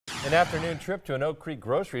An afternoon trip to an Oak Creek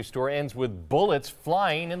grocery store ends with bullets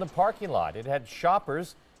flying in the parking lot. It had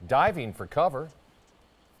shoppers diving for cover.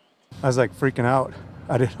 I was like freaking out.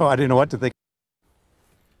 I didn't know what to think.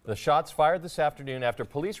 The shots fired this afternoon after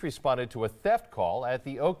police responded to a theft call at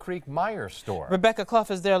the Oak Creek Meijer store. Rebecca Clough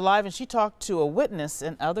is there live, and she talked to a witness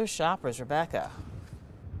and other shoppers. Rebecca.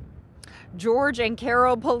 George and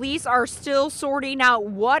Carol, police are still sorting out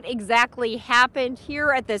what exactly happened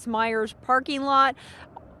here at this Meijer's parking lot.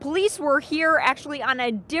 Police were here actually on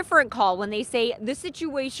a different call when they say the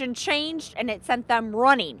situation changed and it sent them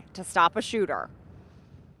running to stop a shooter.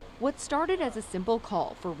 What started as a simple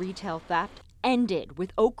call for retail theft ended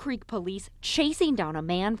with Oak Creek police chasing down a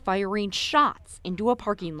man firing shots into a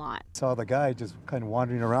parking lot. I saw the guy just kind of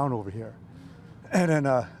wandering around over here. And then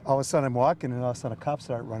all of a sudden I'm walking and all of a sudden a cop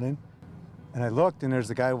started running. And I looked and there's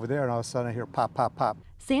a guy over there and all of a sudden I hear pop, pop, pop.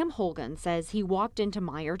 Sam Holgan says he walked into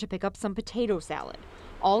Meijer to pick up some potato salad.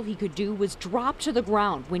 All he could do was drop to the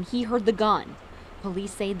ground when he heard the gun.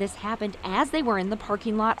 Police say this happened as they were in the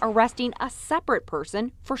parking lot arresting a separate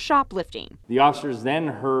person for shoplifting. The officers then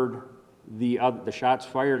heard the shots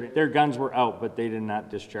fired. Their guns were out, but they did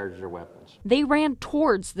not discharge their weapons. They ran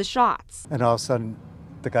towards the shots. And all of a sudden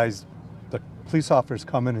the police officers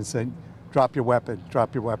come in and say, drop your weapon,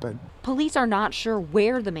 drop your weapon. Police are not sure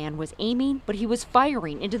where the man was aiming, but he was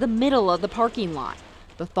firing into the middle of the parking lot.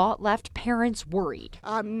 The thought left parents worried.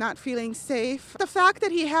 I'm not feeling safe. The fact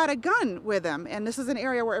that he had a gun with him, and this is an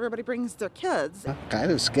area where everybody brings their kids.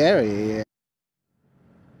 Kind of scary.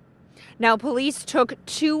 Now, police took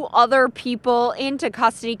 2 other people into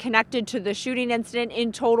custody connected to the shooting incident.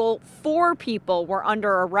 In total, 4 people were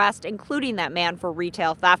under arrest, including that man for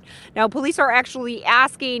retail theft. Now, police are actually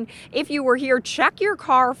asking if you were here, check your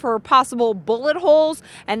car for possible bullet holes.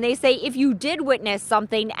 And they say if you did witness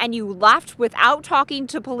something and you left without talking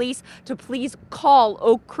to police, to please call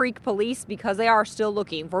Oak Creek Police because they are still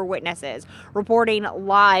looking for witnesses. Reporting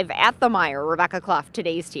live at the Meijer, Rebecca Clough,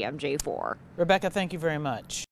 today's TMJ4. Rebecca, thank you very much.